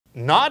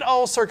Not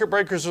all circuit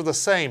breakers are the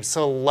same.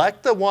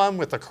 Select the one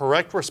with the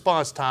correct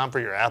response time for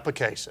your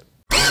application.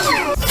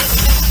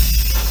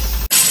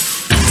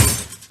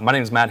 My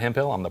name is Matt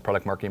Hemphill. I'm the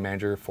product marketing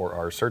manager for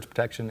our surge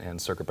protection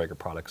and circuit breaker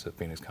products at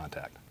Phoenix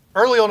Contact.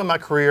 Early on in my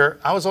career,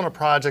 I was on a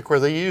project where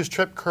they used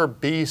trip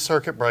curve B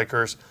circuit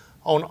breakers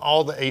on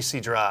all the AC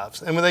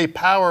drives. And when they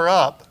power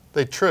up,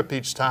 they trip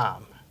each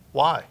time.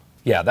 Why?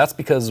 Yeah, that's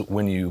because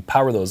when you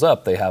power those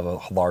up, they have a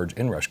large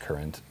inrush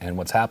current, and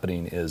what's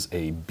happening is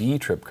a B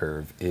trip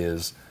curve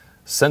is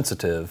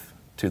sensitive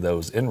to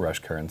those inrush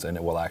currents, and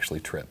it will actually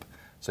trip.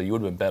 So you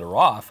would have been better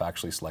off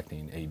actually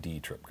selecting a D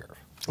trip curve.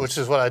 Which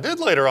is what I did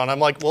later on. I'm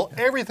like, well,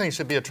 everything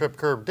should be a trip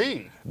curve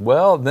D.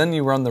 Well, then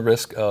you run the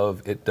risk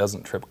of it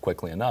doesn't trip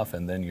quickly enough,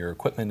 and then your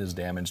equipment is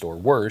damaged, or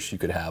worse, you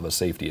could have a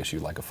safety issue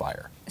like a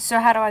fire. So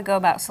how do I go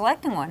about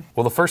selecting one?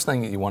 Well, the first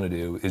thing that you want to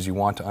do is you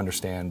want to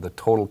understand the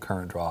total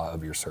current draw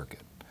of your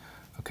circuit.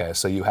 Okay,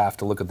 so you have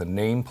to look at the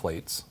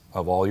nameplates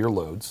of all your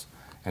loads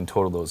and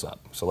total those up.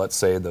 So let's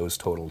say those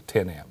total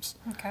 10 amps.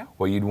 Okay.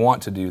 What you'd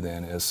want to do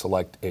then is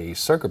select a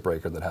circuit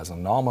breaker that has a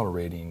nominal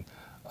rating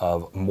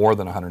of more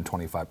than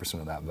 125%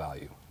 of that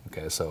value.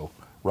 Okay, so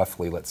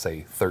roughly, let's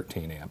say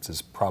 13 amps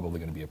is probably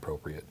going to be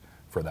appropriate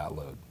for that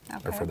load,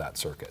 or for that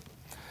circuit.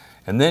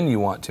 And then you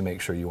want to make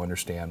sure you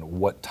understand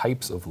what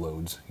types of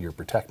loads you're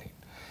protecting.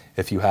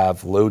 If you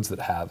have loads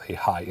that have a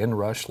high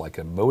inrush, like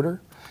a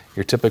motor,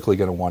 you're typically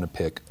going to want to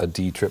pick a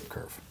D trip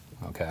curve,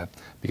 okay,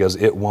 because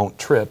it won't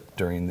trip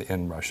during the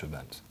inrush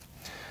event.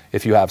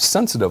 If you have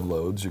sensitive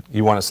loads,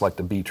 you want to select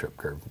a B trip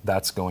curve.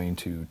 That's going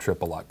to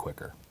trip a lot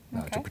quicker.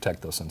 To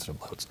protect those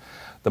sensitive loads.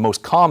 The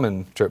most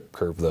common trip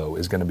curve, though,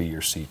 is going to be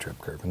your C trip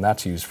curve, and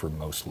that's used for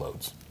most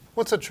loads.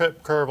 What's a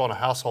trip curve on a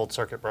household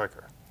circuit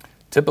breaker?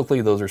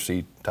 Typically, those are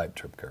C-type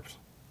trip curves.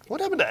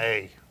 What happened to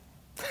A?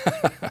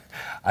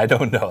 I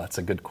don't know. That's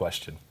a good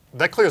question.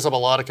 That clears up a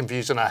lot of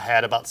confusion I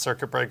had about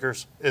circuit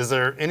breakers. Is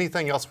there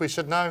anything else we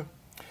should know?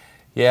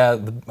 Yeah,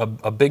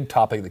 a big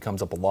topic that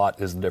comes up a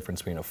lot is the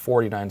difference between a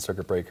 49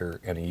 circuit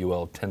breaker and a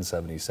UL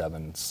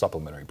 1077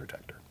 supplementary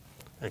protector.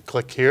 And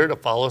click here to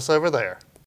follow us over there.